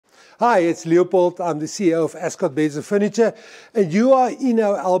Hi, it's Leopold. I'm the CEO of Ascot Beds and Furniture, and you are in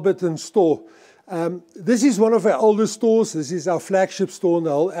our Alberton store. This is one of our oldest stores. This is our flagship store in the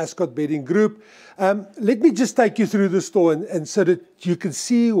whole Ascot bedding group. Let me just take you through the store and so that you can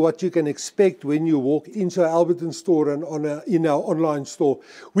see what you can expect when you walk into our Alberton store and in our online store.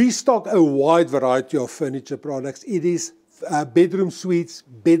 We stock a wide variety of furniture products. It is bedroom suites,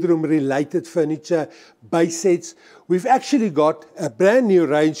 bedroom related furniture, base sets. We've actually got a brand new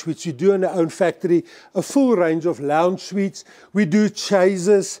range which we do in our own factory, a full range of lounge suites. We do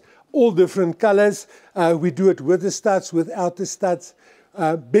chaises, all different colors. We do it with the studs, without the studs.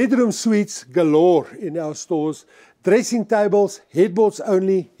 Bedroom suites galore in our stores. Dressing tables, headboards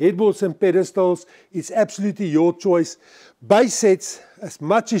only, headboards and pedestals. It's absolutely your choice. Base sets, as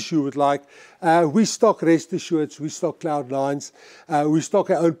much as you would like. We stock Rest Assured, we stock Cloud9s, we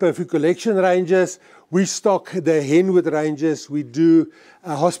stock our own Perfect Collection ranges, we stock the Henwood ranges, we do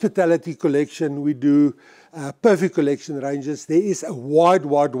a Hospitality Collection, we do Perfect Collection ranges. There is a wide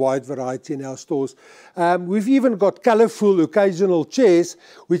variety in our stores. We've even got colourful occasional chairs,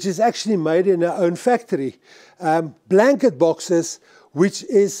 which is actually made in our own factory. Blanket boxes, which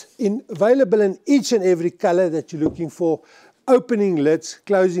is available in each and every colour that you're looking for. Opening lids,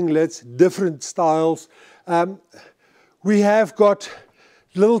 closing lids, different styles. We have got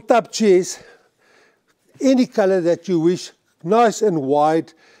little tub chairs, any colour that you wish, nice and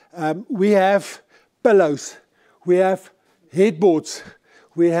wide. We have pillows, we have headboards,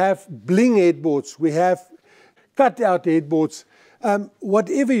 we have bling headboards, we have cut-out headboards.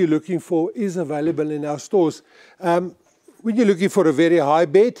 Whatever you're looking for is available in our stores. When you're looking for a very high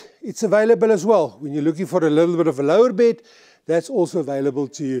bed, it's available as well. When you're looking for a little bit of a lower bed, that's also available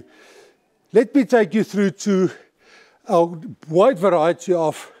to you. Let me take you through to a wide variety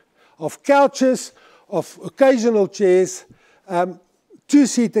of couches, of occasional chairs,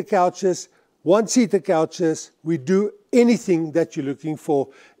 two-seater couches, one-seater couches. We do anything that you're looking for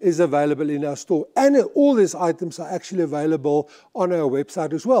is available in our store. And all these items are actually available on our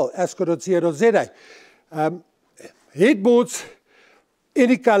website as well, ascot.co.za. Headboards,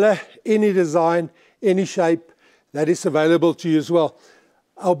 any color, any design, any shape, that is available to you as well.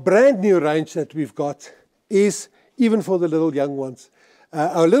 Our brand new range that we've got is even for the little young ones.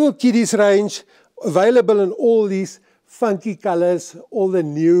 Our little kiddies range, available in all these funky colors, all the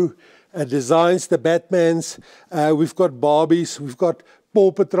new designs, the Batmans. We've got Barbies, we've got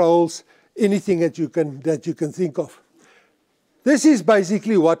Paw Patrols, anything that you can think of. This is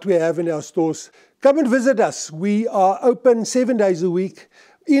basically what we have in our stores. Come and visit us. We are open 7 days a week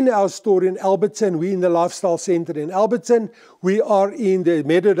in our store in Alberton. We're in the Lifestyle Centre in Alberton. We are in the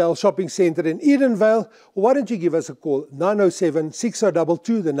Meadowdale Shopping Centre in Edenvale. Why don't you give us a call?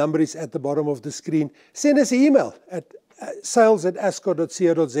 907-6022. The number is at the bottom of the screen. Send us an email at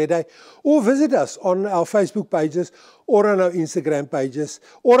sales@ascot.co.za or visit us on our Facebook pages or on our Instagram pages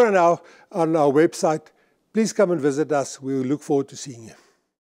or on our website. Please come and visit us. We will look forward to seeing you.